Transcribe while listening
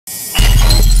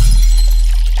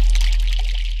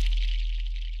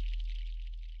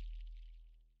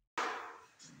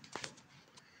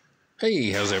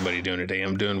Hey, how's everybody doing today?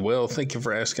 I'm doing well. Thank you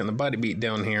for asking. The Body Beat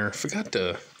down here. Forgot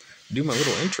to do my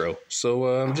little intro. So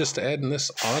I'm just adding this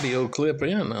audio clip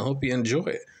in. I hope you enjoy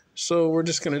it. So we're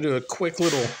just going to do a quick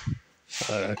little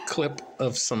clip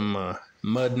of some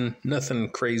mudding. Nothing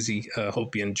crazy.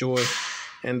 Hope you enjoy.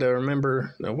 And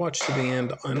remember, watch to the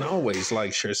end. And always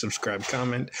like, share, subscribe,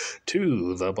 comment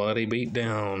to The Body Beat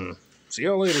Down. See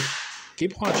y'all later.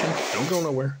 Keep watching. Don't go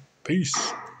nowhere.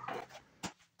 Peace.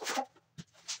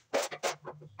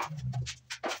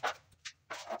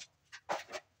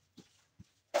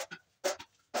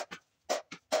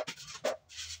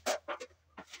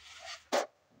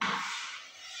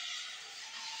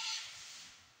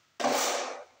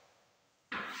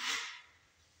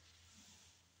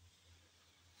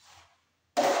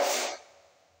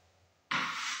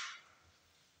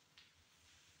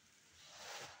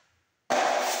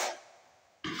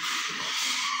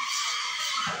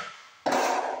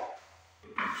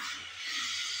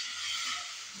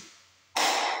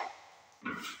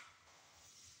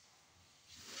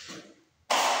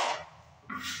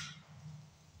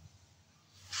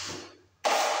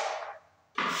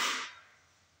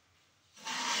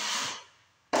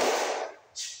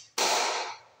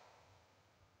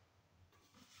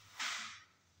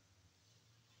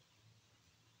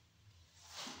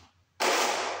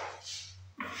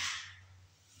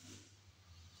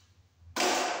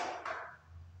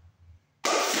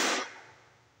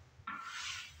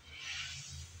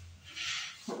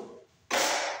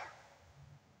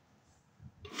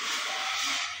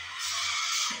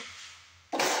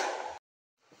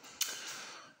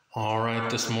 All right,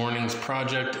 this morning's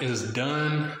project is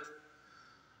done.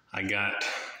 I got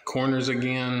corners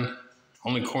again.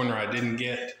 Only corner I didn't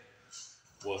get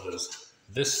was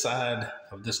this side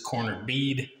of this corner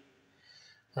bead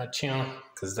right here,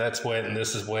 because that's wet and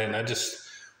this is wet, and I just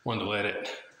wanted to let it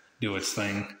do its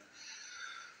thing.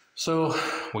 So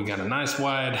we got a nice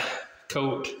wide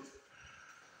coat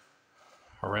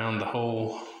around the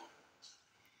whole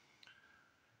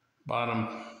bottom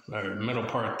or middle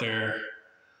part there.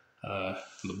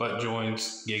 The butt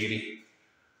joints, giggity,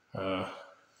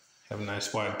 have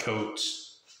nice wide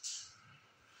coats,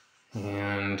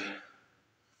 and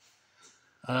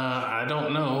I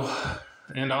don't know,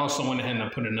 and I also went ahead and I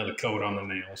put another coat on the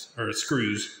nails, or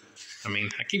screws. I mean,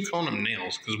 I keep calling them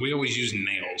nails because we always used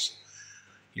nails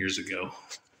years ago.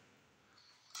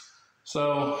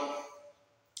 So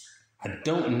I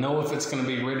don't know if it's going to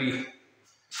be ready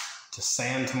to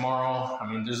sand tomorrow. I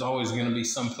mean, there's always going to be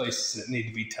some places that need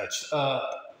to be touched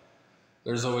up.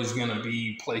 There's always going to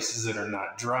be places that are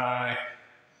not dry.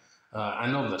 I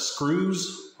know the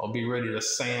screws I'll be ready to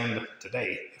sand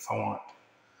today if I want.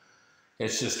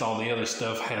 It's just all the other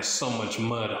stuff has so much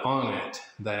mud on it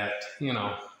that, you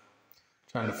know,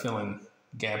 trying to fill in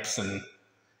gaps and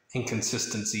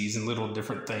inconsistencies and little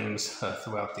different things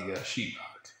throughout the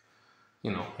sheetrock.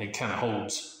 You know, it kind of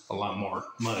holds a lot more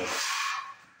mud.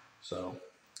 So,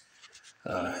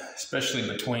 especially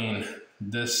between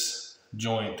this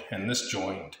joint and this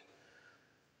joint,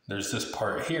 there's this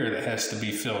part here that has to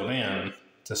be filled in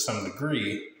to some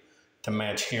degree to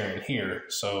match here and here.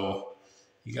 So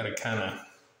you got to kind of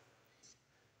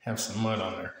have some mud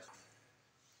on there.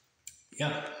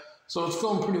 Yeah, so it's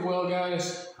going pretty well,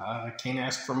 guys. I can't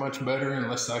ask for much better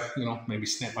unless I, you know, maybe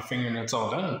snap my finger and it's all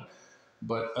done.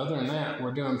 But other than that,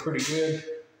 we're doing pretty good.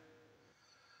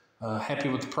 Happy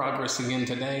with the progress again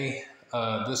today.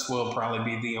 This will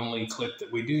probably be the only clip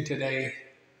that we do today,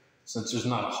 since there's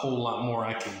not a whole lot more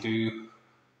I can do,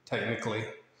 technically.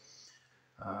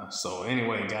 So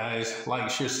anyway, guys, like,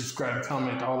 share, subscribe,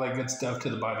 comment, all that good stuff to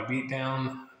The Body Beat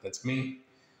Down. That's me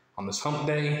on this hump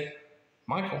day.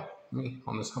 Michael, me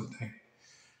on this hump day.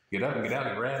 Get up and get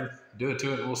out of rad. Do it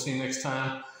to it. We'll see you next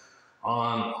time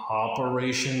on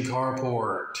Operation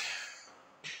Carport.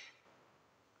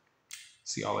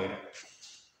 See y'all later.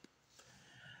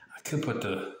 I could put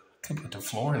the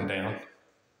flooring down.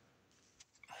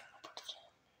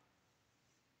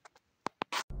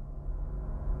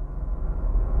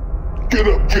 Get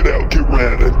up, get out, get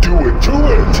rad, and do it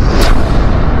to it!